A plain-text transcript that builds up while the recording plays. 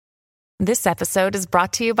This episode is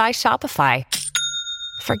brought to you by Shopify.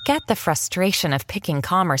 Forget the frustration of picking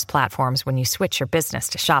commerce platforms when you switch your business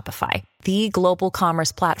to Shopify, the global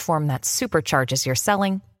commerce platform that supercharges your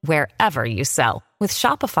selling wherever you sell. With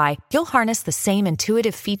Shopify, you'll harness the same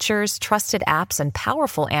intuitive features, trusted apps, and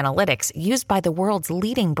powerful analytics used by the world's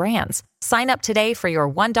leading brands. Sign up today for your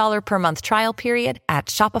 $1 per month trial period at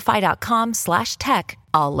shopify.com/tech,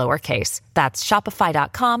 all lowercase. That's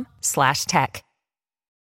shopify.com/tech.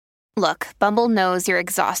 Look, Bumble knows you're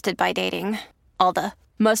exhausted by dating. All the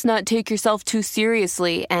must not take yourself too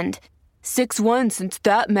seriously and 6'1" since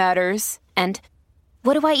that matters. And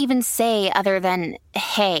what do I even say other than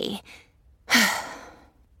hey?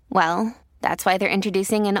 Well, that's why they're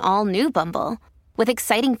introducing an all-new Bumble with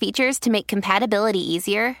exciting features to make compatibility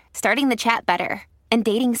easier, starting the chat better, and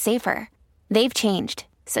dating safer. They've changed,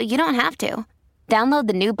 so you don't have to. Download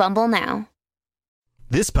the new Bumble now.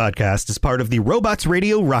 This podcast is part of the Robots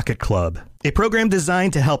Radio Rocket Club, a program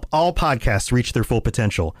designed to help all podcasts reach their full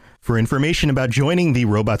potential. For information about joining the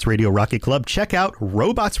Robots Radio Rocket Club, check out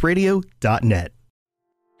robotsradio.net.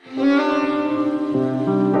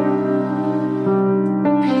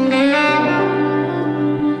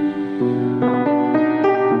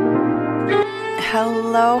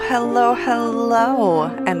 Hello,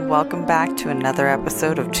 and welcome back to another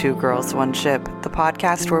episode of Two Girls, One Ship, the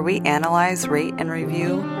podcast where we analyze, rate, and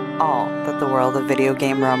review all that the world of video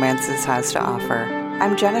game romances has to offer.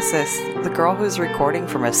 I'm Genesis, the girl who's recording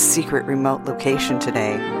from a secret remote location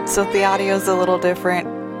today, so if the audio's a little different,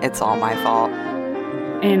 it's all my fault.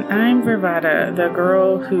 And I'm Vervada, the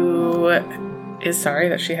girl who is sorry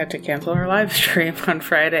that she had to cancel her live stream on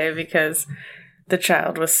Friday because the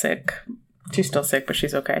child was sick. She's still sick, but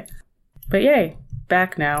she's okay. But yay,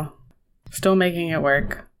 back now. Still making it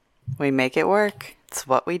work. We make it work. It's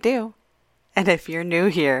what we do. And if you're new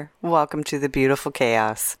here, welcome to the beautiful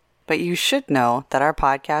chaos. But you should know that our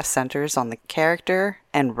podcast centers on the character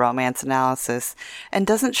and romance analysis and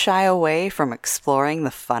doesn't shy away from exploring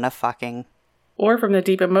the fun of fucking. Or from the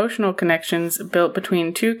deep emotional connections built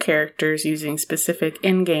between two characters using specific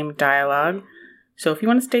in-game dialogue. So if you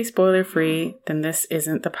want to stay spoiler-free, then this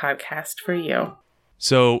isn't the podcast for you.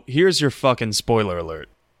 So here's your fucking spoiler alert.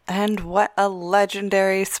 And what a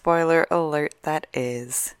legendary spoiler alert that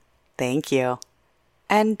is. Thank you.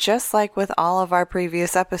 And just like with all of our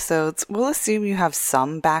previous episodes, we'll assume you have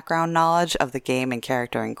some background knowledge of the game and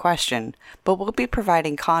character in question, but we'll be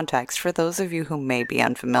providing context for those of you who may be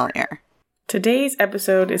unfamiliar. Today's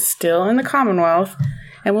episode is still in the Commonwealth,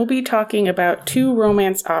 and we'll be talking about two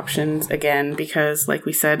romance options again because, like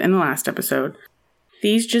we said in the last episode,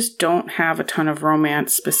 these just don't have a ton of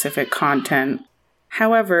romance-specific content.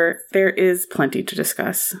 However, there is plenty to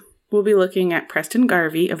discuss. We'll be looking at Preston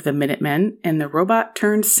Garvey of the Minutemen and the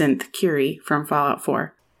robot-turned-synth Curie from Fallout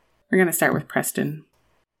 4. We're going to start with Preston.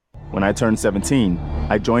 When I turned 17,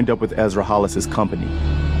 I joined up with Ezra Hollis's company.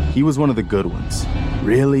 He was one of the good ones.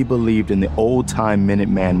 Really believed in the old-time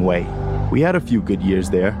Minuteman way. We had a few good years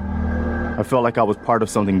there. I felt like I was part of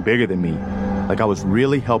something bigger than me, like I was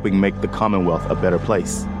really helping make the Commonwealth a better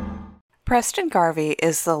place. Preston Garvey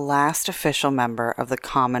is the last official member of the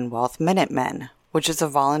Commonwealth Minutemen, which is a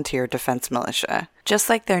volunteer defense militia, just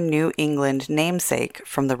like their New England namesake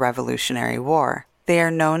from the Revolutionary War. They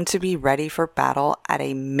are known to be ready for battle at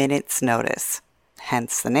a minute's notice,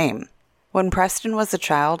 hence the name. When Preston was a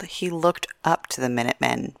child, he looked up to the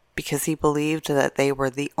Minutemen because he believed that they were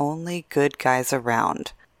the only good guys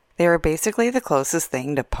around. They were basically the closest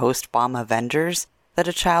thing to post-bomb Avengers that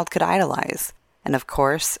a child could idolize. And of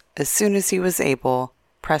course, as soon as he was able,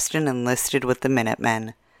 Preston enlisted with the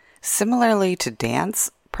Minutemen. Similarly to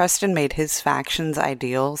Dance, Preston made his faction's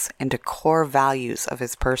ideals into core values of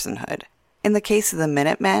his personhood. In the case of the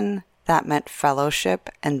Minutemen, that meant fellowship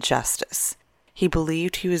and justice. He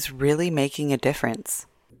believed he was really making a difference.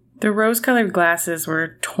 The rose-colored glasses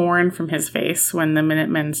were torn from his face when the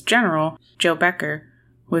Minutemen's general, Joe Becker,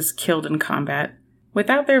 was killed in combat.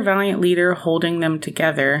 Without their valiant leader holding them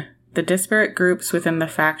together, the disparate groups within the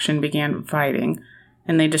faction began fighting,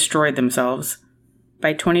 and they destroyed themselves.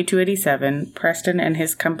 By 2287, Preston and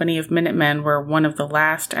his company of Minutemen were one of the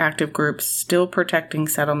last active groups still protecting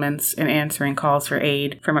settlements and answering calls for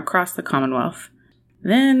aid from across the Commonwealth.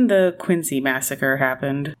 Then the Quincy Massacre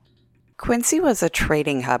happened. Quincy was a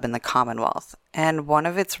trading hub in the Commonwealth, and one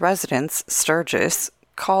of its residents, Sturgis,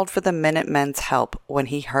 called for the Minutemen's help when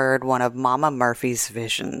he heard one of Mama Murphy's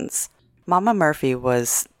visions. Mama Murphy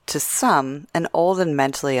was, to some, an old and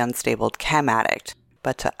mentally unstable chem addict,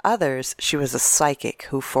 but to others, she was a psychic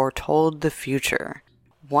who foretold the future.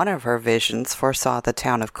 one of her visions foresaw the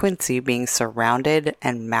town of Quincy being surrounded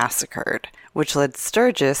and massacred, which led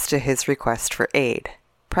Sturgis to his request for aid.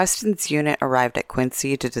 Preston's unit arrived at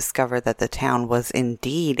Quincy to discover that the town was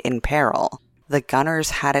indeed in peril. The gunners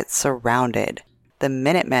had it surrounded. The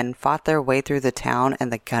Minutemen fought their way through the town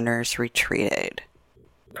and the gunners retreated.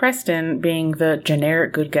 Preston, being the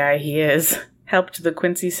generic good guy he is, helped the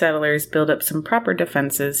Quincy settlers build up some proper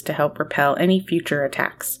defenses to help repel any future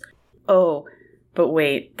attacks. Oh, but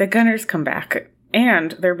wait, the gunners come back,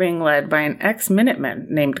 and they're being led by an ex-Minuteman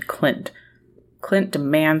named Clint. Clint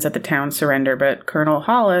demands that the town surrender, but Colonel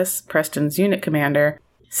Hollis, Preston's unit commander,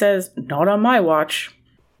 says, "Not on my watch."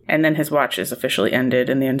 And then his watch is officially ended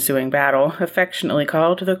in the ensuing battle, affectionately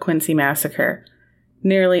called the Quincy Massacre.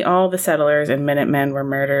 Nearly all the settlers and Minutemen were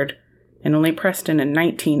murdered, and only Preston and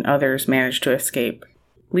 19 others managed to escape.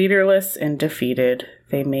 Leaderless and defeated,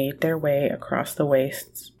 they made their way across the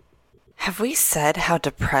wastes. Have we said how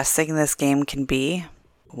depressing this game can be?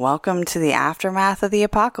 Welcome to the aftermath of the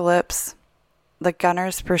apocalypse. The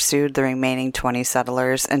gunners pursued the remaining 20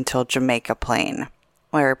 settlers until Jamaica Plain,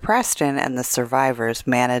 where Preston and the survivors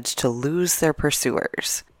managed to lose their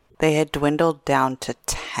pursuers. They had dwindled down to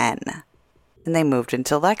 10, and they moved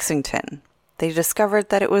into Lexington. They discovered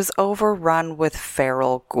that it was overrun with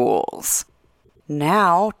feral ghouls.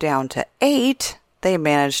 Now, down to 8, they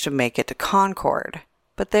managed to make it to Concord.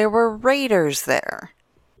 But there were raiders there.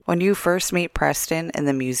 When you first meet Preston in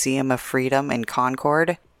the Museum of Freedom in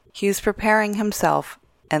Concord, he is preparing himself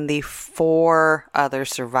and the 4 other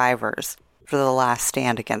survivors for the last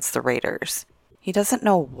stand against the raiders. He doesn't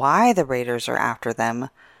know why the raiders are after them,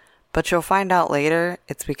 but you'll find out later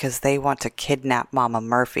it's because they want to kidnap Mama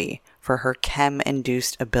Murphy for her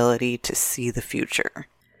chem-induced ability to see the future.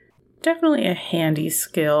 Definitely a handy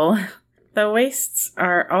skill. The wastes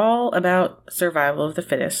are all about survival of the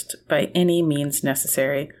fittest by any means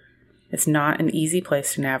necessary. It's not an easy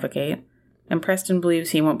place to navigate, and Preston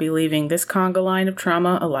believes he won't be leaving this conga line of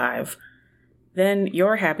trauma alive. Then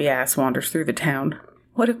your happy ass wanders through the town.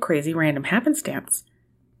 What a crazy random happenstance.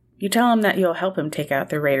 You tell him that you'll help him take out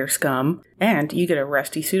the raider scum, and you get a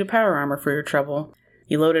rusty suit of power armor for your trouble.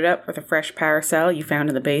 You load it up with a fresh power cell you found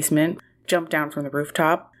in the basement, jump down from the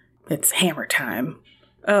rooftop. It's hammer time.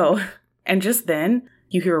 Oh, and just then,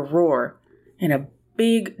 you hear a roar, and a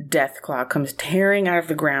big death claw comes tearing out of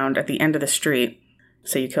the ground at the end of the street.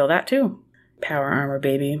 So you kill that too. Power armor,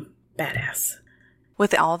 baby. Badass.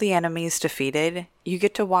 With all the enemies defeated, you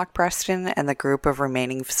get to walk Preston and the group of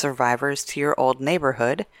remaining survivors to your old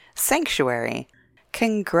neighborhood, Sanctuary.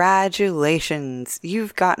 Congratulations!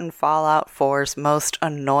 You've gotten Fallout 4's most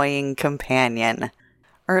annoying companion.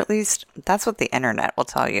 Or at least, that's what the internet will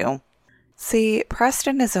tell you. See,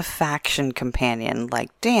 Preston is a faction companion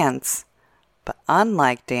like Dance, but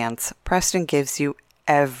unlike Dance, Preston gives you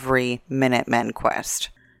every Minutemen quest.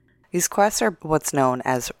 These quests are what's known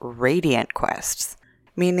as Radiant quests,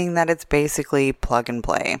 meaning that it's basically plug and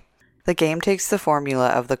play. The game takes the formula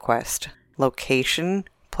of the quest, location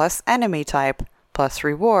plus enemy type plus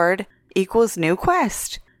reward equals new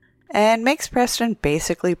quest, and makes Preston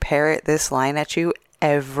basically parrot this line at you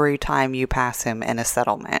every time you pass him in a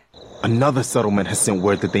settlement. Another settlement has sent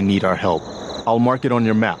word that they need our help. I'll mark it on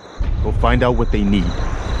your map. Go find out what they need.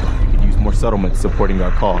 We could use more settlements supporting our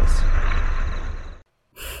cause.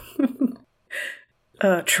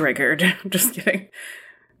 Triggered. Just kidding.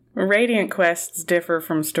 Radiant quests differ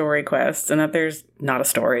from story quests in that there's not a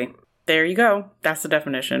story. There you go. That's the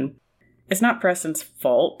definition. It's not Preston's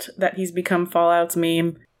fault that he's become Fallout's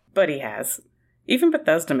meme, but he has. Even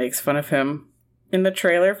Bethesda makes fun of him. In the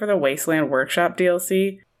trailer for the Wasteland Workshop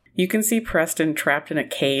DLC, you can see Preston trapped in a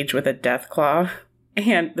cage with a death claw.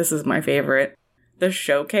 And this is my favorite. The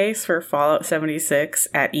showcase for Fallout 76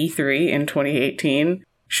 at E3 in 2018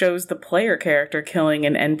 shows the player character killing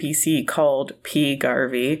an NPC called P.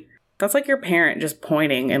 Garvey. That's like your parent just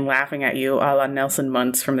pointing and laughing at you a la Nelson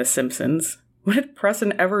Muntz from The Simpsons. What did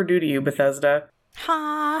Preston ever do to you, Bethesda?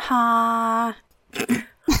 Ha ha.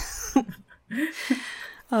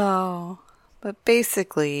 Oh. But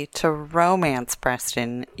basically, to romance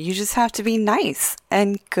Preston, you just have to be nice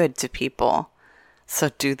and good to people.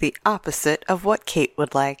 So do the opposite of what Kate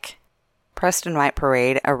would like. Preston might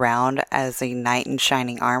parade around as a knight in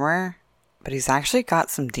shining armor, but he's actually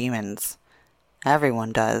got some demons.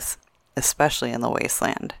 Everyone does, especially in the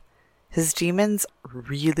Wasteland. His demons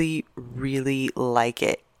really, really like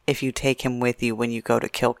it if you take him with you when you go to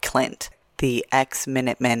kill Clint, the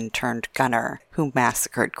ex-Minuteman turned gunner who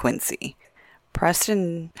massacred Quincy.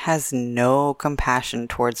 Preston has no compassion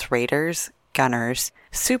towards raiders, gunners,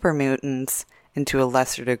 super mutants, and to a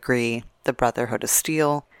lesser degree, the Brotherhood of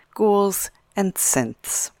Steel, ghouls, and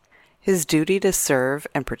synths. His duty to serve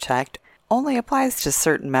and protect only applies to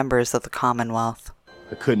certain members of the Commonwealth.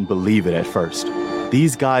 I couldn't believe it at first.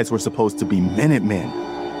 These guys were supposed to be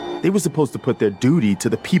Minutemen. They were supposed to put their duty to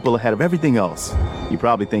the people ahead of everything else. You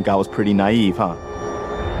probably think I was pretty naive, huh?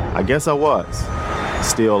 I guess I was.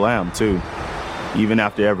 Still am, too. Even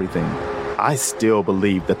after everything, I still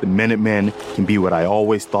believe that the Minutemen can be what I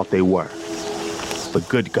always thought they were. The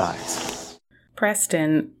good guys.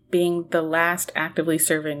 Preston, being the last actively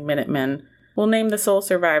serving Minutemen, will name the sole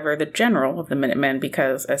survivor the General of the Minutemen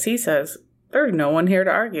because, as he says, there's no one here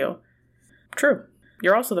to argue. True.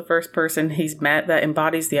 You're also the first person he's met that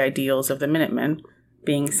embodies the ideals of the Minutemen,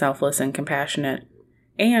 being selfless and compassionate,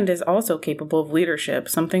 and is also capable of leadership,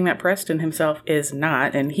 something that Preston himself is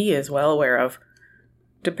not, and he is well aware of.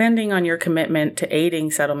 Depending on your commitment to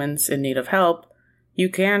aiding settlements in need of help, you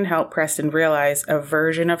can help Preston realize a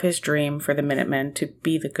version of his dream for the Minutemen to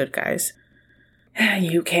be the good guys.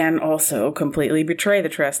 You can also completely betray the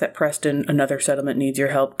trust that Preston, another settlement needs your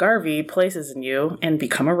help, Garvey, places in you and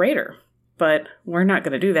become a raider. But we're not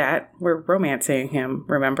going to do that. We're romancing him,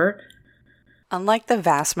 remember? Unlike the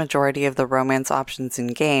vast majority of the romance options in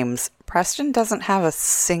games, Preston doesn't have a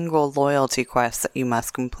single loyalty quest that you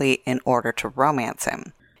must complete in order to romance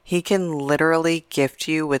him. He can literally gift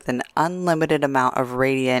you with an unlimited amount of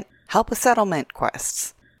radiant help a settlement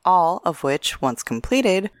quests, all of which, once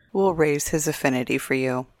completed, will raise his affinity for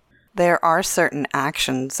you. There are certain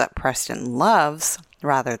actions that Preston loves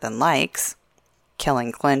rather than likes.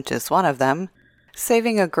 Killing Clint is one of them.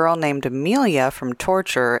 Saving a girl named Amelia from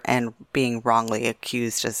torture and being wrongly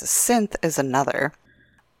accused as a synth is another.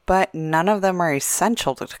 But none of them are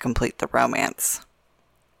essential to complete the romance.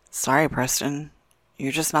 Sorry, Preston.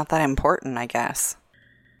 You're just not that important, I guess.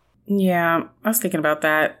 Yeah, I was thinking about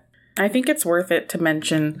that. I think it's worth it to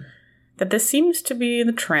mention that this seems to be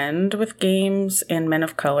the trend with games and men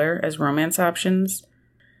of color as romance options.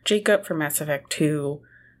 Jacob from Mass Effect 2,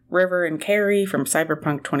 River and Carrie from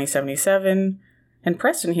Cyberpunk 2077, and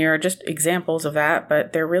Preston here are just examples of that,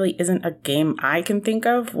 but there really isn't a game I can think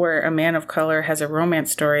of where a man of color has a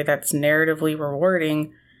romance story that's narratively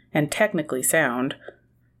rewarding and technically sound.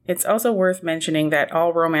 It's also worth mentioning that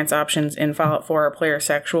all romance options in Fallout 4 are player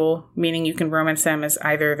sexual, meaning you can romance them as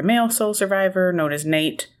either the male sole survivor, known as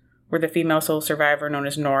Nate, or the female sole survivor, known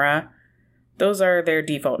as Nora. Those are their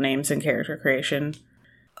default names in character creation.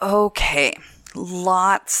 Okay,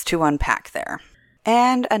 lots to unpack there.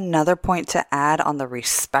 And another point to add on the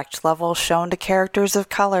respect level shown to characters of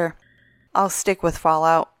color. I'll stick with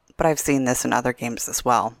Fallout, but I've seen this in other games as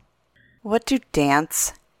well. What do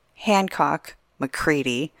Dance, Hancock,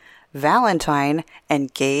 McCready, Valentine,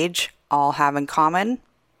 and Gage all have in common?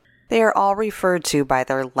 They are all referred to by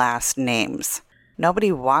their last names.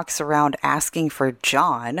 Nobody walks around asking for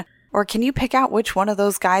John, or can you pick out which one of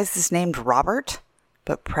those guys is named Robert?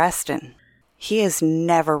 But Preston, he is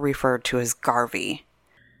never referred to as Garvey.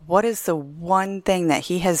 What is the one thing that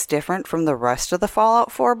he has different from the rest of the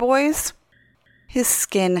Fallout 4 boys? His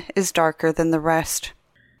skin is darker than the rest.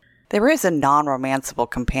 There is a non-romanceable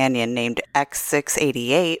companion named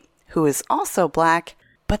X688 who is also black,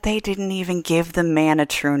 but they didn't even give the man a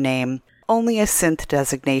true name, only a synth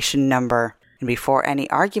designation number. And before any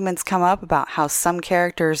arguments come up about how some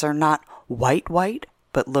characters are not white,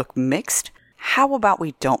 but look mixed, how about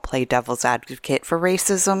we don't play devil's advocate for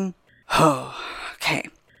racism? Okay.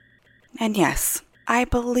 And yes, I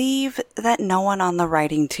believe that no one on the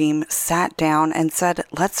writing team sat down and said,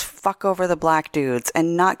 let's fuck over the black dudes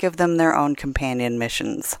and not give them their own companion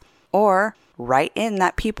missions. Or write in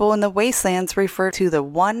that people in the Wastelands refer to the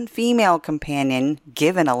one female companion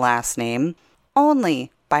given a last name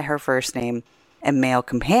only by her first name, and male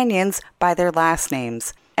companions by their last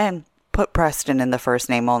names, and put Preston in the first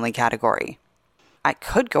name only category. I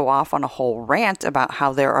could go off on a whole rant about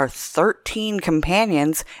how there are 13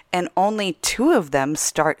 companions and only 2 of them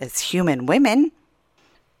start as human women.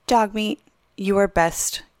 Dogmeat, you are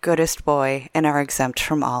best, goodest boy, and are exempt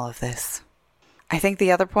from all of this. I think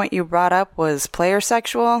the other point you brought up was player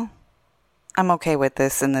sexual. I'm okay with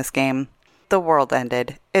this in this game. The world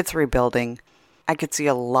ended. It's rebuilding. I could see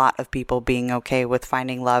a lot of people being okay with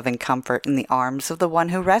finding love and comfort in the arms of the one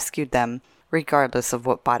who rescued them, regardless of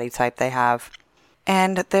what body type they have.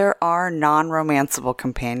 And there are non-romanceable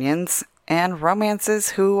companions, and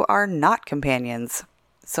romances who are not companions.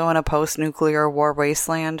 So in a post-nuclear war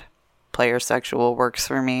wasteland, player sexual works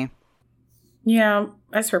for me. Yeah,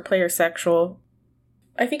 as for player sexual,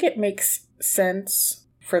 I think it makes sense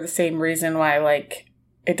for the same reason why,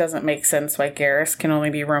 it doesn't make sense why Garrus can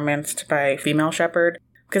only be romanced by female Shepard.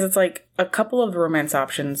 Because it's a couple of the romance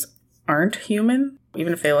options aren't human,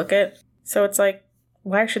 even if they look it. So it's like,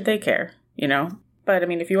 why should they care, you know? But I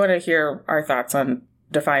mean, if you want to hear our thoughts on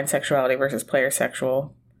defined sexuality versus player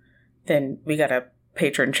sexual, then we got a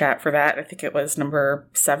patron chat for that. I think it was number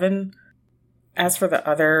 7. As for the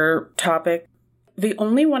other topic, the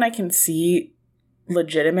only one I can see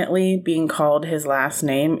legitimately being called his last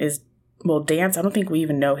name is, well, Dance. I don't think we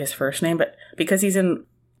even know his first name, but because he's in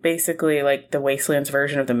basically like the Wastelands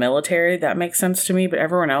version of the military, that makes sense to me. But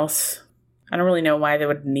everyone else, I don't really know why they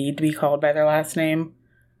would need to be called by their last name.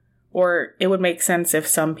 Or it would make sense if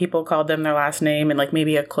some people called them their last name and like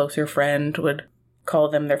maybe a closer friend would call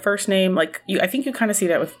them their first name. Like, I think you kind of see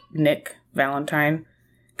that with Nick Valentine,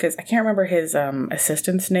 because I can't remember his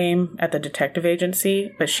assistant's name at the detective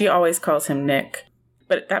agency, but she always calls him Nick.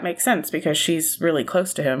 But that makes sense because she's really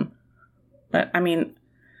close to him. But I mean,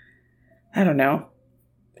 I don't know.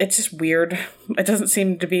 It's just weird. It doesn't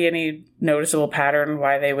seem to be any noticeable pattern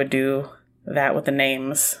why they would do that with the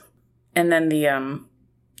names. And then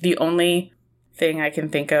the only thing I can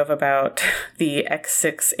think of about the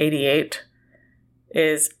X688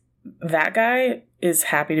 is that guy is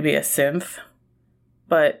happy to be a synth,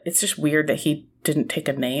 but it's just weird that he didn't take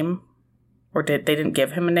a name, or they didn't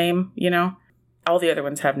give him a name, you know? All the other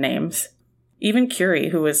ones have names. Even Curie,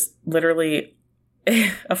 who was literally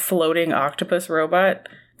a floating octopus robot,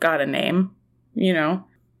 got a name, you know?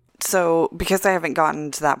 So, because I haven't gotten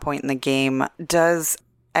to that point in the game, does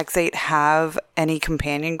X8 have any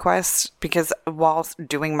companion quests? Because while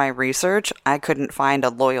doing my research, I couldn't find a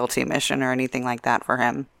loyalty mission or anything like that for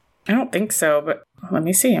him. I don't think so, but let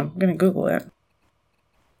me see. I'm going to Google it.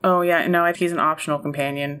 Oh, yeah, no, he's an optional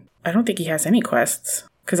companion. I don't think he has any quests,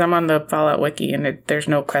 because I'm on the Fallout Wiki, and there's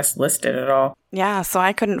no quest listed at all. Yeah, so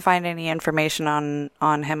I couldn't find any information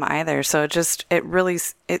on him either. So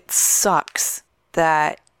it sucks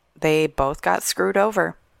that they both got screwed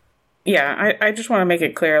over. Yeah, I just want to make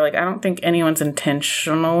it clear, like, I don't think anyone's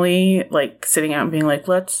intentionally, like, sitting out and being like,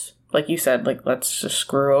 let's just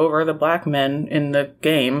screw over the black men in the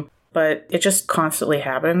game. But it just constantly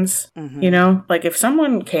happens, you know? Like, if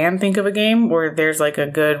someone can think of a game where there's, like, a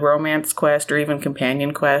good romance quest or even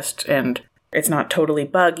companion quest, and it's not totally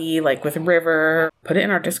buggy, like with River, put it in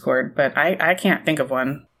our Discord. But I can't think of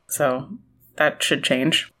one, so that should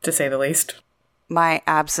change, to say the least. My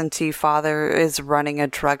absentee father is running a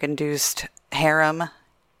drug-induced harem.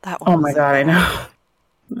 Oh my god, I know.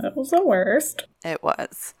 That was the worst. It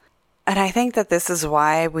was. And I think that this is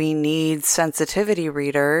why we need sensitivity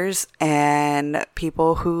readers and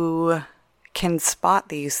people who can spot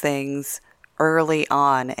these things early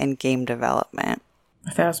on in game development.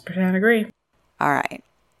 1,000% agree. All right.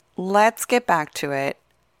 Let's get back to it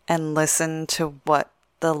and listen to what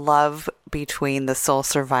the love between the sole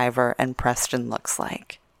survivor and Preston looks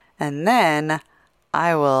like. And then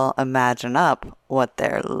I will imagine up what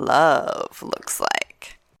their love looks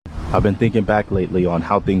like. I've been thinking back lately on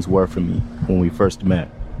how things were for me when we first met.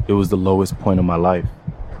 It was the lowest point of my life.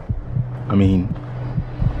 I mean,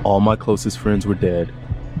 all my closest friends were dead.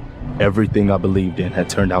 Everything I believed in had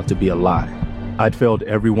turned out to be a lie. I'd failed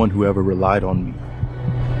everyone who ever relied on me.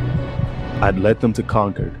 I'd led them to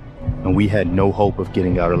Concord, and we had no hope of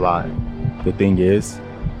getting out alive. The thing is,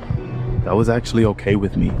 that was actually okay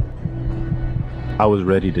with me. I was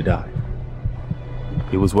ready to die.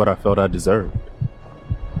 It was what I felt I deserved.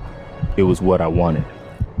 It was what I wanted.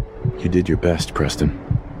 You did your best, Preston.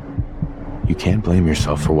 You can't blame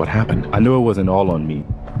yourself for what happened. I knew it wasn't all on me,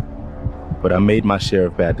 but I made my share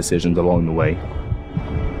of bad decisions along the way.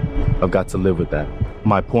 I've got to live with that.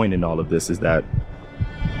 My point in all of this is that,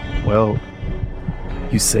 well,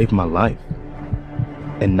 you saved my life.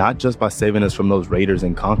 And not just by saving us from those raiders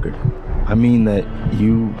in Concord. I mean that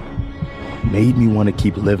you made me want to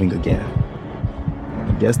keep living again.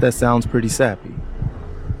 I guess that sounds pretty sappy,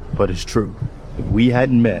 but it's true. If we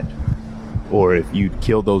hadn't met, or if you'd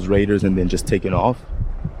killed those raiders and then just taken off,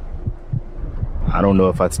 I don't know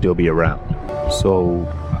if I'd still be around. So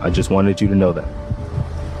I just wanted you to know that.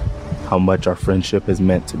 How much our friendship has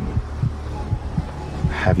meant to me.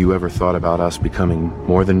 Have you ever thought about us becoming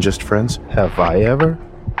more than just friends? Have I ever?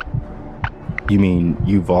 You mean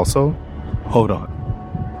you've also? Hold on.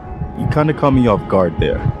 You kind of caught me off guard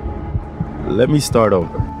there. Let me start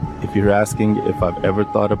over. If you're asking if I've ever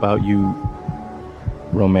thought about you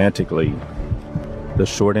romantically, the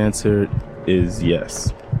short answer is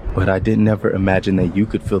yes. But I didn't ever imagine that you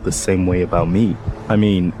could feel the same way about me. I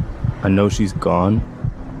mean, I know she's gone,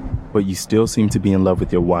 but you still seem to be in love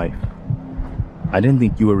with your wife. I didn't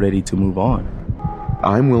think you were ready to move on.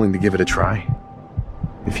 I'm willing to give it a try.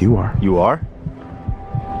 If you are. You are?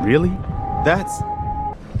 Really?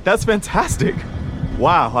 That's fantastic.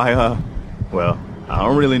 Wow, I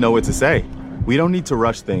don't really know what to say. We don't need to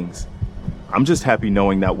rush things. I'm just happy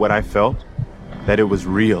knowing that what I felt, that it was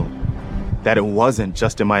real, that it wasn't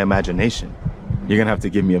just in my imagination. You're gonna have to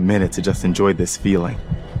give me a minute to just enjoy this feeling.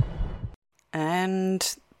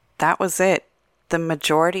 And that was it. The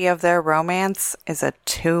majority of their romance is a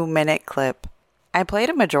 2-minute clip. I played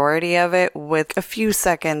a majority of it with a few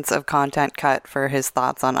seconds of content cut for his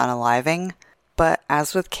thoughts on unaliving, but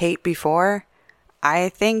as with Kate before, I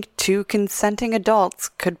think 2 consenting adults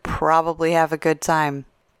could probably have a good time.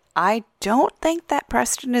 I don't think that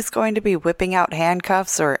Preston is going to be whipping out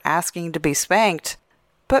handcuffs or asking to be spanked,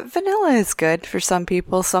 but vanilla is good for some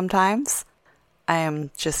people sometimes. I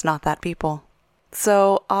am just not that people.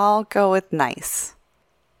 So I'll go with nice.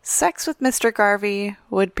 Sex with Mr. Garvey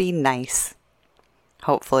would be nice.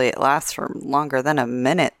 Hopefully it lasts for longer than a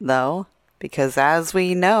minute, though, because as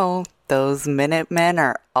we know, those Minutemen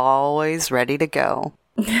are always ready to go.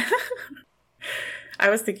 I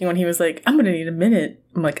was thinking when he was like, I'm going to need a minute.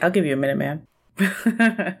 I'm like, I'll give you a minute, man.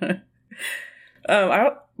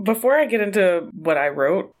 Before I get into what I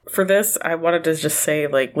wrote for this, I wanted to just say,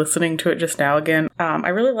 like, listening to it just now again, I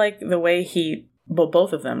really like the way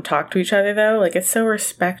both of them talk to each other, though. Like, it's so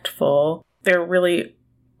respectful. They're really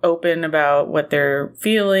open about what they're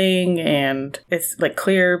feeling, and it's, like,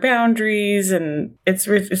 clear boundaries, and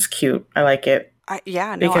it's cute. I like it.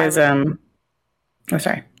 Because, oh,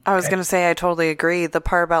 sorry. I was going to say, I totally agree. The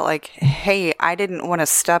part about like, hey, I didn't want to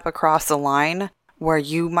step across the line where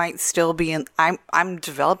you might still be in, I'm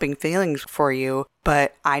developing feelings for you,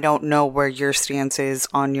 but I don't know where your stance is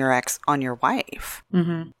on your wife.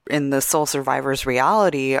 Mm-hmm. In the Soul Survivor's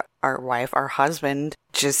reality, our husband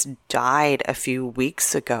just died a few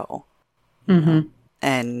weeks ago. Mm-hmm.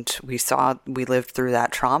 And we lived through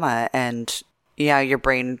that trauma, and yeah, your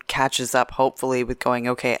brain catches up hopefully with going,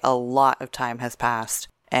 okay, a lot of time has passed.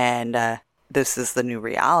 And this is the new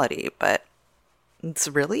reality, but it's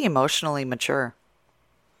really emotionally mature.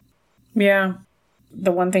 Yeah.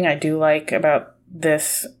 The one thing I do like about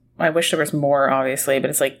this, I wish there was more, obviously, but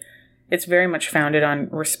it's like, it's very much founded on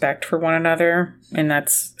respect for one another, and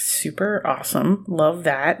that's super awesome. Love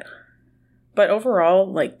that. But overall,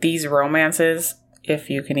 like, these romances, if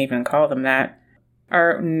you can even call them that,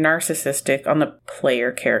 are narcissistic on the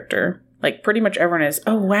player character. Like, pretty much everyone is,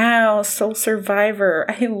 oh wow, Soul Survivor,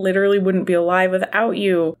 I literally wouldn't be alive without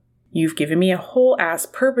you. You've given me a whole ass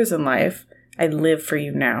purpose in life. I live for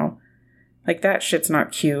you now. Like, that shit's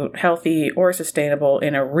not cute, healthy, or sustainable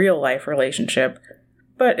in a real life relationship.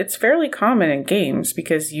 But it's fairly common in games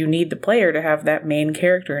because you need the player to have that main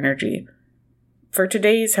character energy. For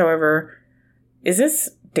today's, however, is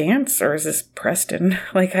this Dance or is this Preston?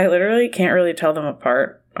 Like, I literally can't really tell them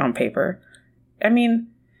apart on paper. I mean,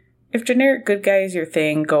 if generic good guy is your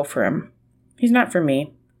thing, go for him. He's not for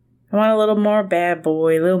me. I want a little more bad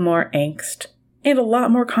boy, a little more angst, and a lot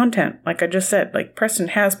more content. Like I just said, like, Preston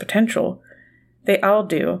has potential. They all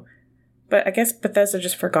do. But I guess Bethesda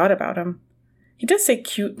just forgot about him. He does say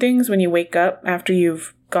cute things when you wake up after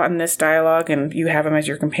you've gotten this dialogue and you have him as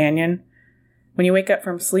your companion. When you wake up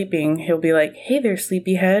from sleeping, he'll be like, hey there,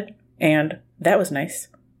 sleepyhead, and that was nice.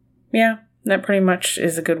 Yeah, that pretty much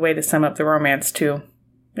is a good way to sum up the romance, too.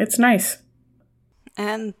 It's nice.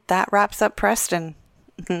 And that wraps up Preston.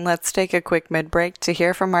 Let's take a quick mid-break to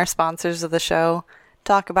hear from our sponsors of the show,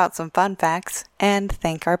 talk about some fun facts, and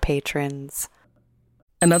thank our patrons.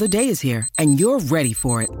 Another day is here, and you're ready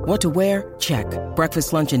for it. What to wear? Check.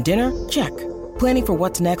 Breakfast, lunch, and dinner? Check. Planning for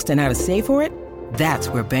what's next and how to save for it? That's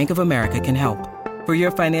where Bank of America can help. For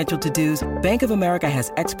your financial to-dos, Bank of America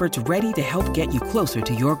has experts ready to help get you closer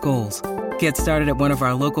to your goals. Get started at one of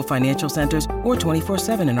our local financial centers or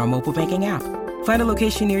 24/7 in our mobile banking app. Find a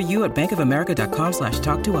location near you at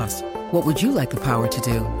bankofamerica.com/talktous. What would you like the power to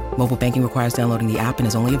do? Mobile banking requires downloading the app and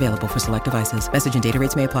is only available for select devices. Message and data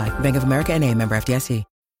rates may apply. Bank of America NA, member FDIC.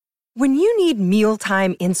 When you need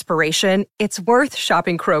mealtime inspiration, it's worth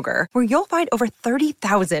shopping Kroger, where you'll find over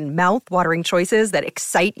 30,000 mouth-watering choices that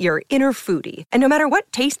excite your inner foodie. And no matter what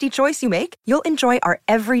tasty choice you make, you'll enjoy our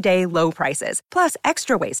everyday low prices, plus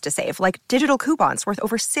extra ways to save, like digital coupons worth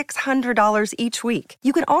over $600 each week.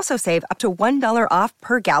 You can also save up to $1 off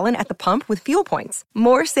per gallon at the pump with fuel points.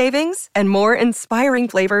 More savings and more inspiring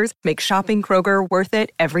flavors make shopping Kroger worth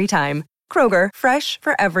it every time. Kroger, fresh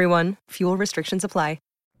for everyone. Fuel restrictions apply.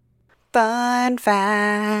 Fun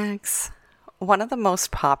facts. One of the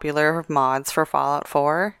most popular mods for Fallout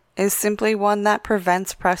 4 is simply one that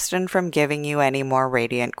prevents Preston from giving you any more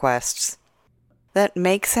Radiant quests. That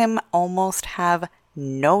makes him almost have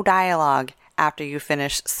no dialogue after you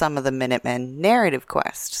finish some of the Minutemen narrative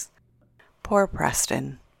quests. Poor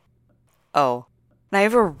Preston. Oh, And I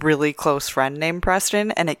have a really close friend named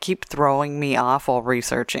Preston, and it keeps throwing me off while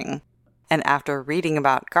researching. And after reading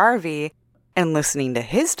about Garvey and listening to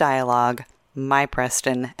his dialogue, my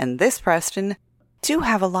Preston and this Preston do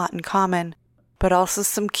have a lot in common, but also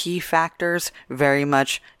some key factors very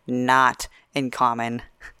much not in common.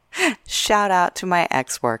 Shout out to my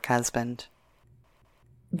ex-work husband.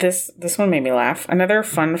 This one made me laugh. Another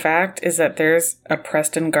fun fact is that there's a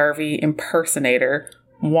Preston Garvey impersonator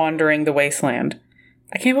wandering the wasteland.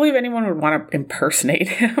 I can't believe anyone would want to impersonate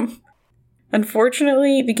him.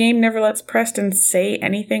 Unfortunately, the game never lets Preston say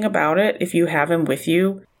anything about it if you have him with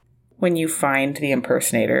you when you find the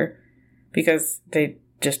impersonator, because they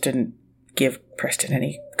just didn't give Preston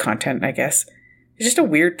any content, I guess. It's just a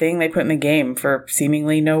weird thing they put in the game for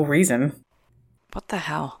seemingly no reason. What the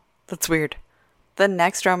hell? That's weird. The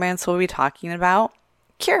next romance we'll be talking about,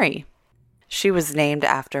 Curie. She was named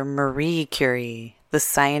after Marie Curie, the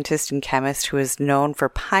scientist and chemist who is known for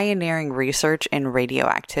pioneering research in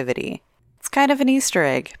radioactivity. It's kind of an Easter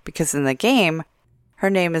egg, because in the game, her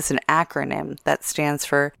name is an acronym that stands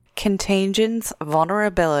for Contagions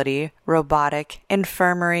Vulnerability Robotic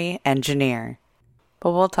Infirmary Engineer.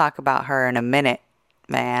 But we'll talk about her in a minute,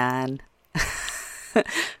 man.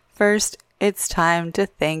 First, it's time to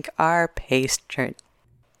thank our pastries.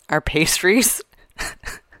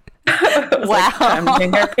 Wow. Time to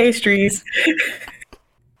thank our pastries.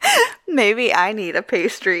 Maybe I need a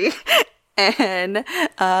pastry. And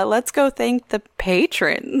let's go thank the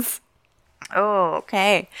patrons. Oh,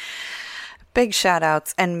 okay. Big shout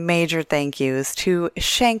outs and major thank yous to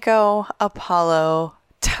Shanko, Apollo,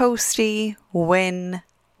 Toasty, Win,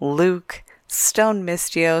 Luke, Stone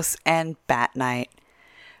Mystios, and Bat Knight.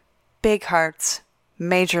 Big hearts,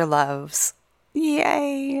 major loves.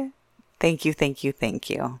 Yay! Thank you, thank you, thank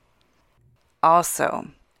you. Also,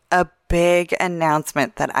 a big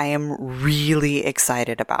announcement that I am really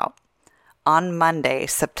excited about. On Monday,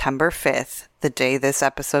 September 5th, the day this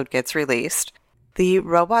episode gets released, the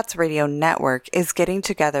Robots Radio Network is getting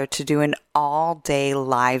together to do an all-day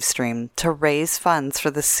live stream to raise funds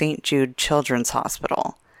for the St. Jude Children's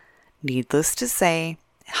Hospital. Needless to say,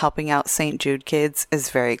 helping out St. Jude kids is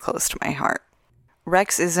very close to my heart.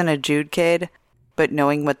 Rex isn't a Jude kid, but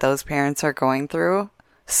knowing what those parents are going through,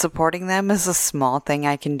 supporting them is a small thing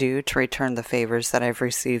I can do to return the favors that I've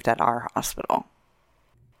received at our hospital.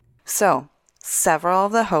 So, several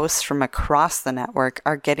of the hosts from across the network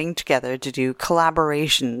are getting together to do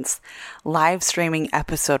collaborations, live streaming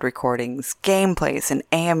episode recordings, gameplays, and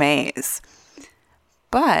AMAs.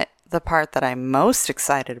 But the part that I'm most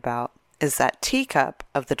excited about is that Teacup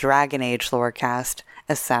of the Dragon Age Lorecast,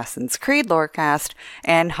 Assassin's Creed Lorecast,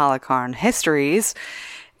 and Holocaust Histories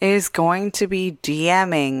is going to be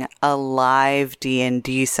DMing a live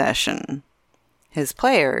D&D session. His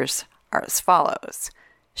players are as follows.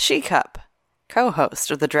 Shecup, co-host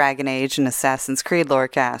of the Dragon Age and Assassin's Creed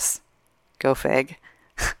Lorecast. Go fig.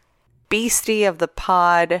 Beastie of the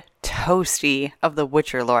Pod, Toasty of the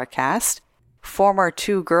Witcher Lorecast. Former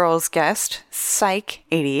Two Girls guest,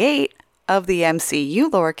 Psych88 of the MCU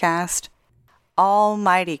Lorecast.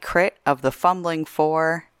 Almighty Crit of the Fumbling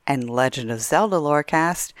 4 and Legend of Zelda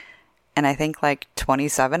Lorecast, and I think like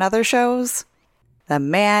 27 other shows. The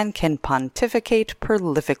man can pontificate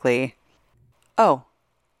prolifically. Oh,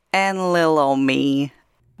 and lil ol' me.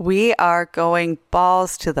 We are going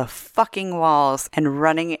balls to the fucking walls and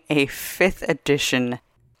running a 5th edition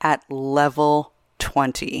at level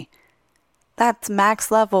 20. That's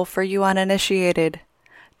max level for you uninitiated.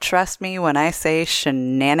 Trust me when I say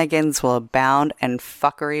shenanigans will abound and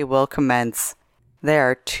fuckery will commence. There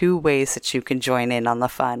are 2 ways that you can join in on the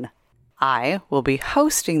fun. I will be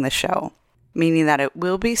hosting the show, meaning that it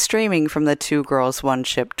will be streaming from the Two Girls One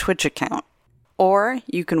Ship Twitch account. Or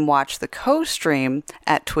you can watch the co-stream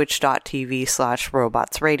at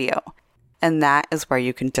twitch.tv/robotsradio, and that is where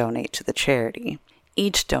you can donate to the charity.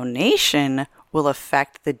 Each donation will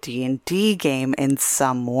affect the D&D game in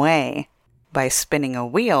some way by spinning a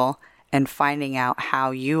wheel and finding out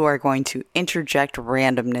how you are going to interject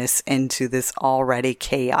randomness into this already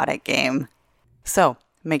chaotic game. So,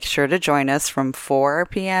 make sure to join us from 4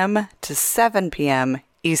 p.m. to 7 p.m.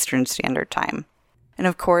 Eastern Standard Time. And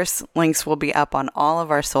of course, links will be up on all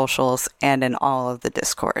of our socials and in all of the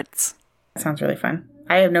Discords. That sounds really fun.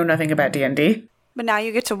 I know nothing about D&D. But now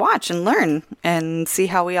you get to watch and learn and see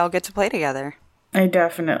how we all get to play together. I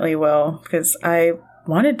definitely will, because I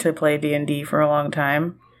wanted to play D&D for a long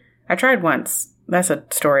time. I tried once. That's a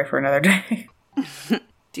story for another day.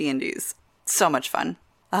 D&D's so much fun.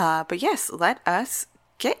 But yes, let us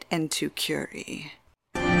get into Curie.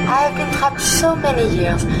 I have been trapped so many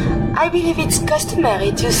years. I believe it's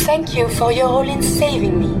customary to thank you for your role in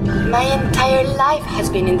saving me. My entire life has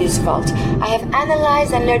been in this vault. I have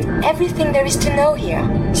analyzed and learned everything there is to know here.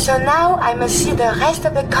 So now I must see the rest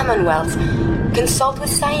of the Commonwealth, consult with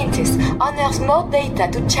scientists, unearth more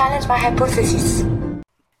data to challenge my hypothesis.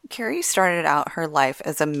 Curie started out her life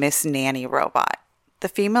as a Miss Nanny robot, the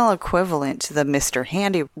female equivalent to the Mr.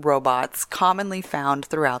 Handy robots commonly found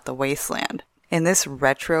throughout the wasteland. In this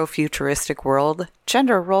retro-futuristic world,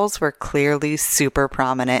 gender roles were clearly super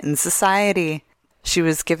prominent in society. She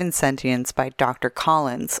was given sentience by Dr.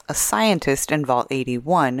 Collins, a scientist in Vault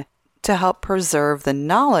 81, to help preserve the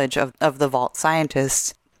knowledge of the Vault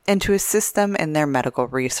scientists and to assist them in their medical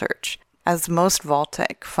research. As most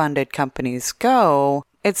Vault-Tec-funded companies go,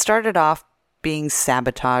 it started off being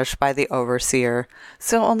sabotaged by the overseer,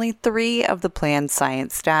 so only 3 of the planned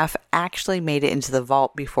science staff actually made it into the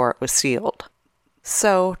vault before it was sealed.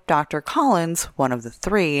 So Dr. Collins, one of the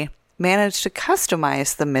 3, managed to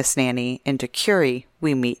customize the Miss Nanny into Curie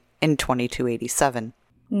we meet in 2287.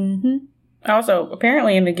 Also,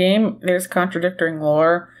 apparently in the game, there's contradicting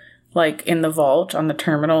lore. Like in the vault on the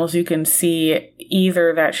terminals, you can see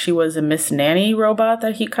either that she was a Miss Nanny robot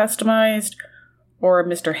that he customized, or a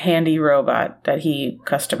Mr. Handy robot that he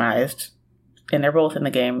customized. And they're both in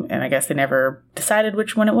the game, and I guess they never decided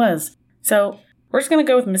which one it was. So, we're just going to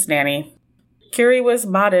go with Miss Nanny. Curie was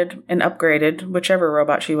modded and upgraded, whichever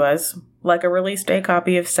robot she was, like a release day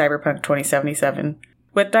copy of Cyberpunk 2077,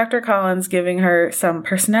 with Dr. Collins giving her some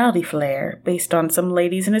personality flair based on some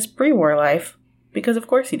ladies in his pre-war life, because of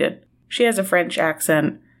course he did. She has a French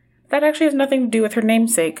accent. That actually has nothing to do with her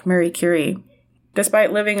namesake, Marie Curie.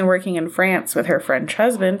 Despite living and working in France with her French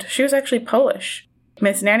husband, she was actually Polish.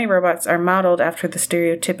 Miss Nanny robots are modeled after the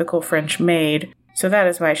stereotypical French maid, so that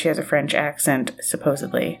is why she has a French accent,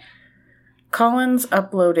 supposedly. Collins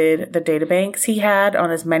uploaded the databanks he had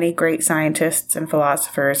on as many great scientists and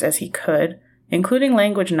philosophers as he could, including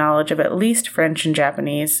language knowledge of at least French and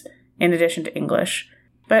Japanese, in addition to English,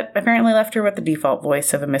 but apparently left her with the default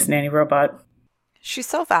voice of a Miss Nanny robot. She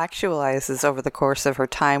self-actualizes over the course of her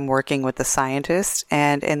time working with the scientists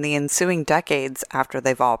and in the ensuing decades after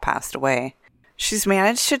they've all passed away. She's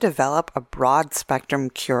managed to develop a broad-spectrum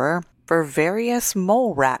cure for various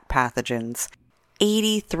mole rat pathogens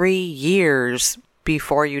 83 years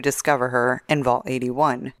before you discover her in Vault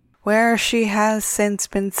 81, where she has since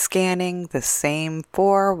been scanning the same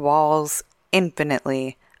 4 walls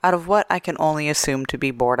infinitely out of what I can only assume to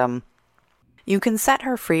be boredom. You can set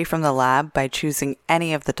her free from the lab by choosing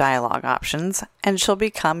any of the dialogue options, and she'll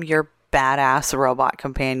become your badass robot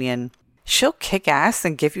companion. She'll kick ass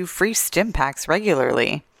and give you free stim packs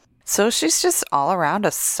regularly. So she's just all around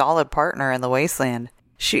a solid partner in the wasteland.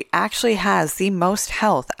 She actually has the most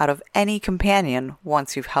health out of any companion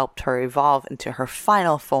once you've helped her evolve into her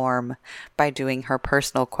final form by doing her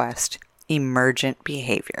personal quest, Emergent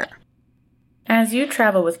Behavior. As you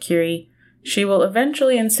travel with Curie, she will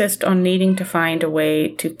eventually insist on needing to find a way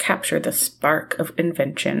to capture the spark of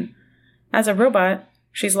invention. As a robot,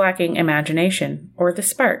 she's lacking imagination, or the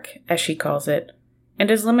spark, as she calls it,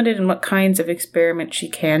 and is limited in what kinds of experiments she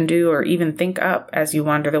can do or even think up as you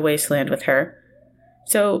wander the wasteland with her.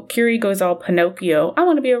 So Curie goes all Pinocchio, I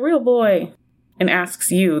want to be a real boy, and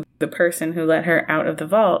asks you, the person who let her out of the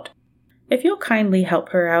vault, if you'll kindly help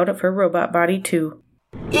her out of her robot body too.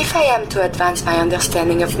 If I am to advance my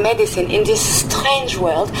understanding of medicine in this strange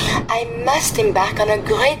world, I must embark on a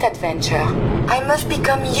great adventure. I must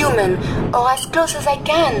become human, or as close as I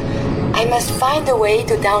can. I must find a way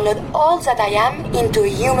to download all that I am into a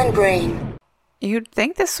human brain. You'd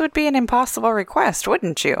think this would be an impossible request,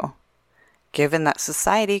 wouldn't you? Given that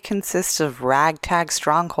society consists of ragtag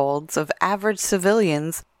strongholds of average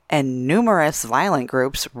civilians and numerous violent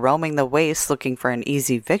groups roaming the wastes looking for an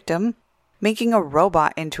easy victim, making a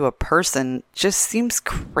robot into a person just seems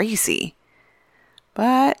crazy.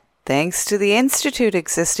 But thanks to the Institute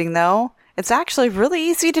existing, though, it's actually really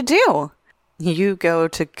easy to do. You go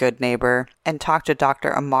to Good Neighbor and talk to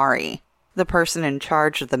Dr. Amari, the person in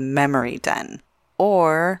charge of the memory den,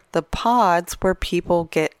 or the pods where people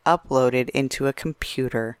get uploaded into a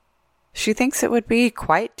computer. She thinks it would be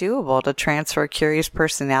quite doable to transfer Curie's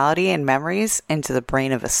personality and memories into the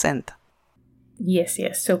brain of a synth. Yes,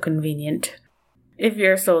 so convenient. If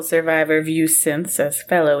your soul survivor views synths as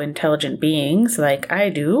fellow intelligent beings, like I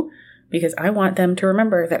do, because I want them to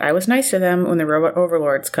remember that I was nice to them when the robot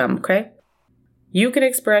overlords come, okay? You can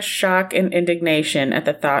express shock and indignation at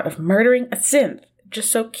the thought of murdering a synth,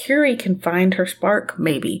 just so Curie can find her spark,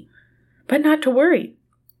 maybe. But not to worry.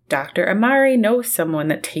 Dr. Amari knows someone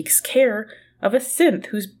that takes care of a synth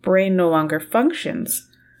whose brain no longer functions.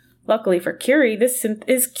 Luckily for Curie, this synth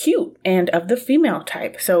is cute and of the female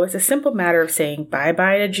type, so it's a simple matter of saying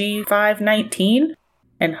bye-bye to G519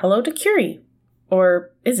 and hello to Curie.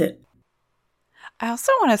 Or is it? I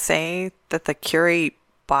also want to say that the Curie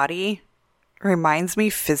body reminds me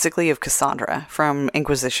physically of Cassandra from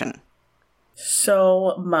Inquisition.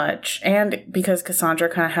 So much. And because Cassandra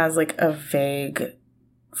kind of has like a vague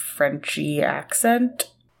Frenchy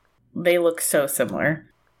accent, they look so similar.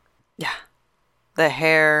 Yeah. The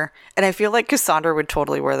hair. And I feel like Cassandra would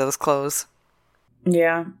totally wear those clothes.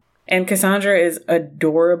 Yeah. And Cassandra is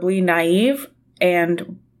adorably naive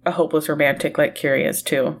and a hopeless romantic like Curie is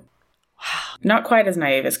too. Wow. Not quite as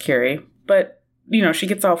naive as Curie, but, you know, she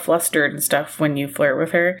gets all flustered and stuff when you flirt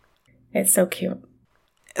with her. It's so cute.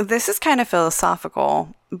 This is kind of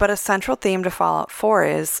philosophical, but a central theme to Fallout 4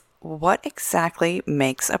 is, what exactly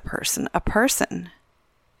makes a person a person?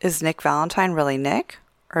 Is Nick Valentine really Nick?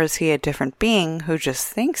 Or is he a different being who just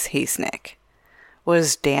thinks he's Nick?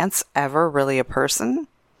 Was Dance ever really a person?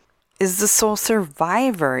 Is the sole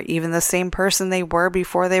survivor even the same person they were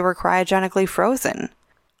before they were cryogenically frozen?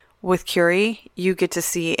 With Curie, you get to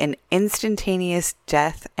see an instantaneous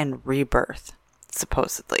death and rebirth,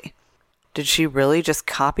 supposedly. Did she really just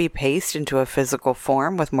copy-paste into a physical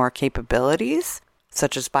form with more capabilities,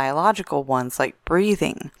 such as biological ones like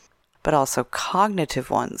breathing, but also cognitive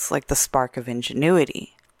ones like the spark of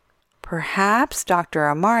ingenuity? Perhaps Dr.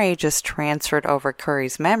 Amari just transferred over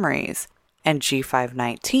Curie's memories, and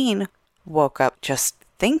G519 woke up just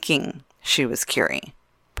thinking she was Curie.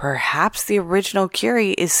 Perhaps the original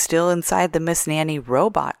Curie is still inside the Miss Nanny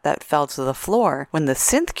robot that fell to the floor when the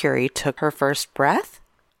synth Curie took her first breath?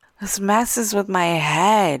 This messes with my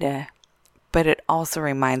head. But it also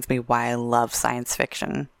reminds me why I love science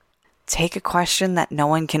fiction. Take a question that no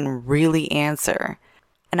one can really answer,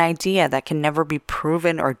 an idea that can never be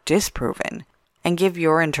proven or disproven, and give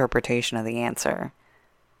your interpretation of the answer.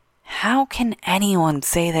 How can anyone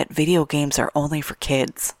say that video games are only for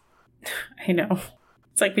kids? I know.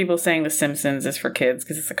 It's like people saying The Simpsons is for kids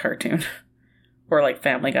because it's a cartoon. Or like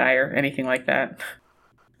Family Guy or anything like that.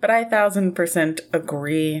 But I 1000%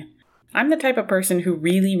 agree. I'm the type of person who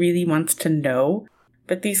really, really wants to know,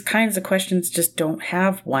 but these kinds of questions just don't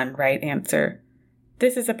have one right answer.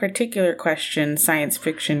 This is a particular question science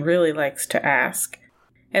fiction really likes to ask.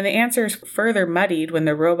 And the answer is further muddied when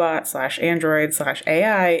the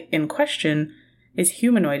robot/android/AI in question is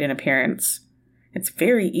humanoid in appearance. It's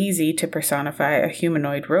very easy to personify a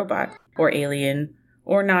humanoid robot, or alien,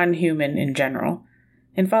 or non-human in general.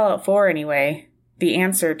 In Fallout 4 anyway, the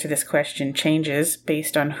answer to this question changes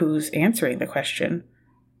based on who's answering the question.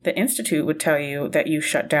 The Institute would tell you that you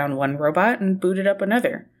shut down one robot and booted up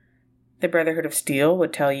another. The Brotherhood of Steel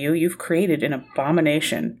would tell you you've created an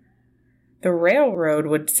abomination. The Railroad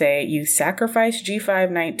would say you sacrificed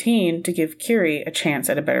G519 to give Curie a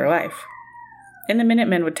chance at a better life. And the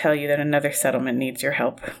Minutemen would tell you that another settlement needs your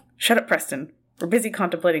help. Shut up, Preston. We're busy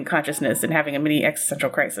contemplating consciousness and having a mini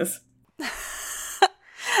existential crisis.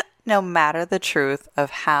 No matter the truth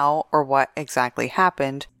of how or what exactly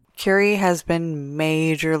happened, Curie has been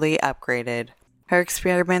majorly upgraded. Her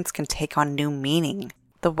experiments can take on new meaning.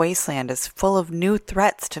 The wasteland is full of new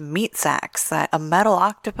threats to meat sacks that a metal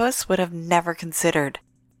octopus would have never considered.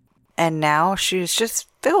 And now she's just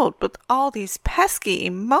filled with all these pesky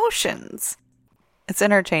emotions. It's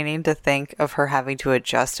entertaining to think of her having to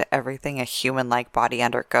adjust to everything a human-like body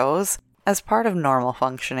undergoes as part of normal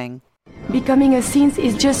functioning. Becoming a synth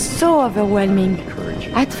is just so overwhelming.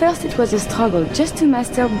 At first it was a struggle just to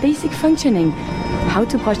master basic functioning. How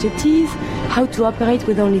to brush the teeth, how to operate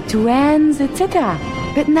with only two hands, etc.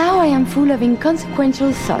 But now I am full of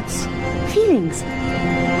inconsequential thoughts, feelings.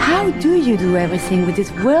 How do you do everything with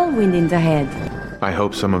this whirlwind in the head? I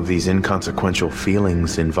hope some of these inconsequential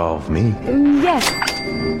feelings involve me. Yes.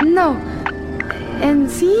 No.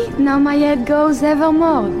 And see, now my head goes ever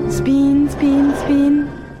more. Spin, spin, spin.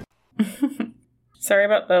 Sorry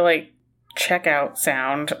about the, checkout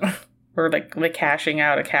sound. Or, the cashing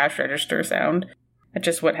out a cash register sound. That's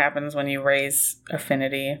just what happens when you raise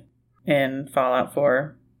affinity in Fallout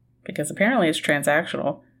 4, because apparently it's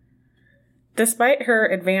transactional. Despite her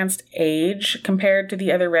advanced age compared to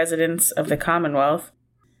the other residents of the Commonwealth,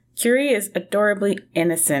 Curie is adorably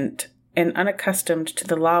innocent and unaccustomed to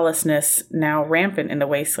the lawlessness now rampant in the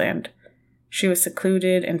wasteland. She was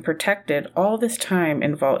secluded and protected all this time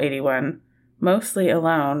in Vault 81, mostly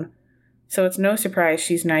alone, so it's no surprise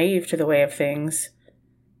she's naive to the way of things.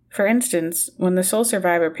 For instance, when the sole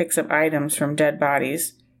survivor picks up items from dead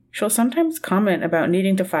bodies, she'll sometimes comment about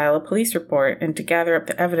needing to file a police report and to gather up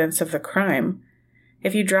the evidence of the crime.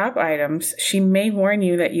 If you drop items, she may warn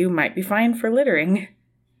you that you might be fined for littering.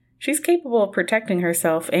 She's capable of protecting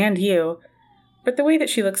herself and you, but the way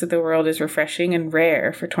that she looks at the world is refreshing and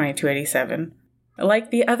rare for 2287.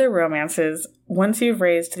 Like the other romances, once you've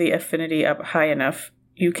raised the affinity up high enough,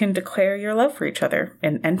 you can declare your love for each other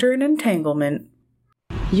and enter an entanglement.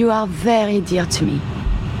 You are very dear to me,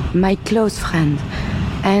 my close friend,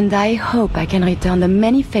 and I hope I can return the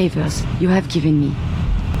many favors you have given me.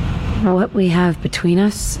 What we have between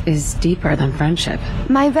us is deeper than friendship.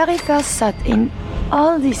 My very first thought in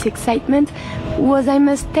all this excitement was, I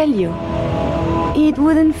must tell you, it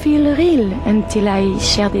wouldn't feel real until I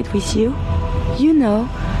shared it with you. You know,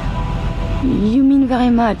 you mean very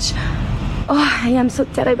much. Oh, I am so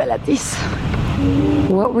terrible at this.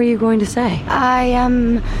 What were you going to say? I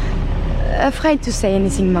am afraid to say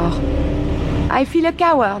anything more. I feel a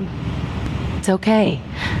coward. It's okay.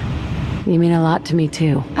 You mean a lot to me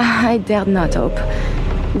too. I dared not hope.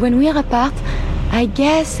 When we're apart, I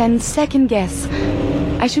guess and second guess.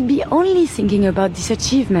 I should be only thinking about this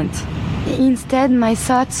achievement. Instead, my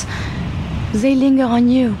thoughts, they linger on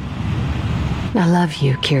you. I love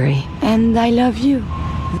you, Curie. And I love you.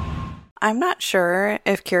 I'm not sure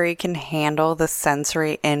if Curie can handle the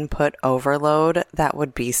sensory input overload that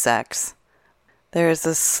would be sex. There is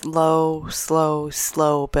a slow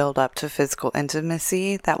build up to physical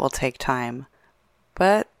intimacy that will take time.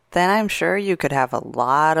 But then I'm sure you could have a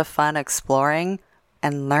lot of fun exploring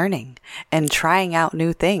and learning and trying out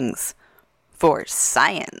new things. For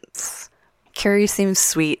science. Curie seems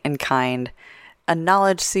sweet and kind, a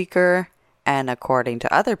knowledge seeker, and according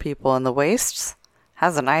to other people in the wastes,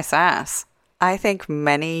 has a nice ass. I think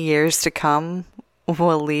many years to come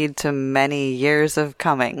will lead to many years of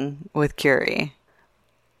coming with Curie.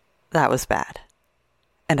 That was bad.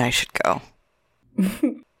 And I should go.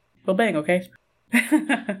 Well, bang, okay?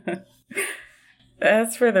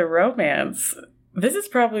 As for the romance, this is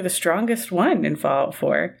probably the strongest one in Fallout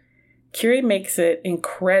 4. Curie makes it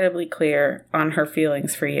incredibly clear on her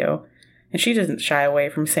feelings for you, and she doesn't shy away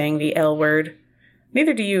from saying the L word.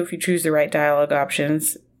 Neither do you if you choose the right dialogue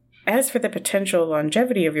options. As for the potential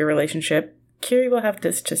longevity of your relationship, Curie will have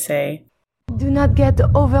this to say. Do not get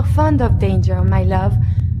over fond of danger, my love.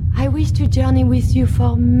 I wish to journey with you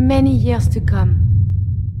for many years to come.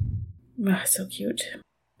 Ah, so cute.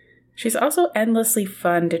 She's also endlessly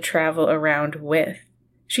fun to travel around with.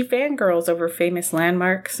 She fangirls over famous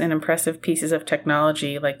landmarks and impressive pieces of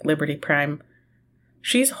technology like Liberty Prime.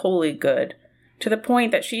 She's wholly good, to the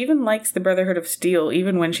point that she even likes the Brotherhood of Steel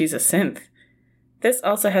even when she's a synth. This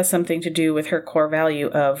also has something to do with her core value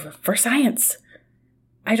of, for science.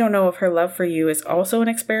 I don't know if her love for you is also an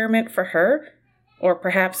experiment for her, or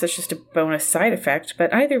perhaps it's just a bonus side effect,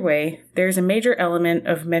 but either way, there's a major element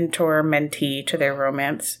of mentor-mentee to their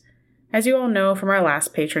romance. As you all know from our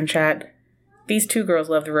last patron chat, these two girls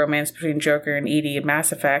love the romance between Joker and EDI in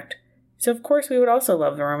Mass Effect, so of course we would also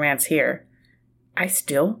love the romance here. I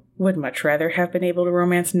still would much rather have been able to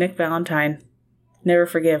romance Nick Valentine. Never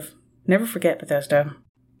forgive. Never forget, Bethesda.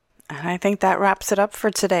 And I think that wraps it up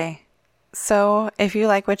for today. So, if you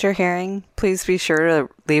like what you're hearing, please be sure to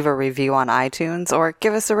leave a review on iTunes or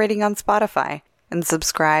give us a rating on Spotify and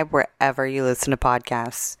subscribe wherever you listen to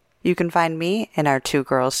podcasts. You can find me in our Two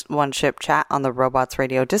Girls, One Ship chat on the Robots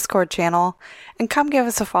Radio Discord channel, and come give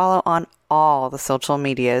us a follow on all the social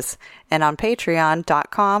medias and on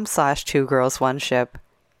patreon.com/twogirlsoneship.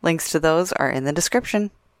 Links to those are in the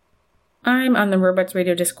description. I'm on the Robots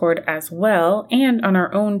Radio Discord as well, and on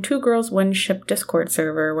our own Two Girls, One Ship Discord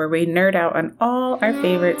server where we nerd out on all our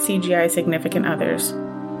favorite CGI significant others.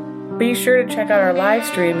 Be sure to check out our live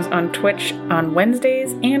streams on Twitch on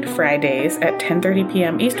Wednesdays and Fridays at 10:30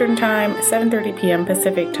 p.m. Eastern Time, 7:30 p.m.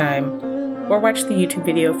 Pacific Time, or watch the YouTube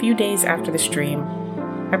video a few days after the stream.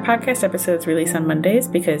 Our podcast episodes release on Mondays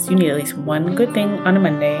because you need at least one good thing on a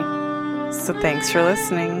Monday. So thanks for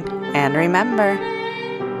listening, and remember,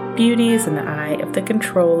 beauty is in the eye of the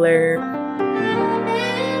controller.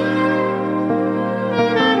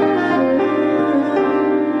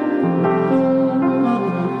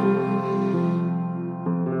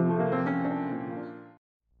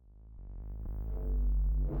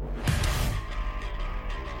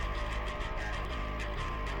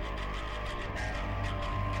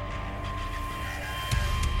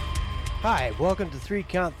 Hi, welcome to 3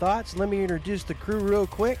 Count Thoughts. Let me introduce the crew real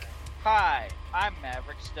quick. Hi, I'm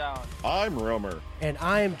Maverick Stone. I'm Romer. And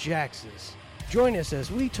I am Jaxus. Join us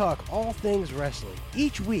as we talk all things wrestling.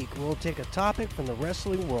 Each week, we'll take a topic from the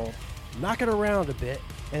wrestling world, knock it around a bit,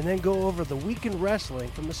 and then go over the week in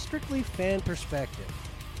wrestling from a strictly fan perspective.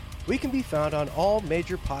 We can be found on all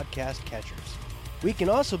major podcast catchers. We can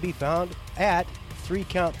also be found at 3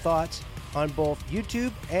 Count Thoughts on both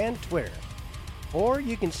YouTube and Twitter. or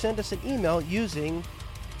you can send us an email using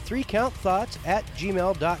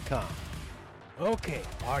 3countthoughts@gmail.com. Okay,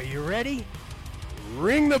 are you ready?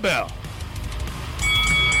 Ring the bell.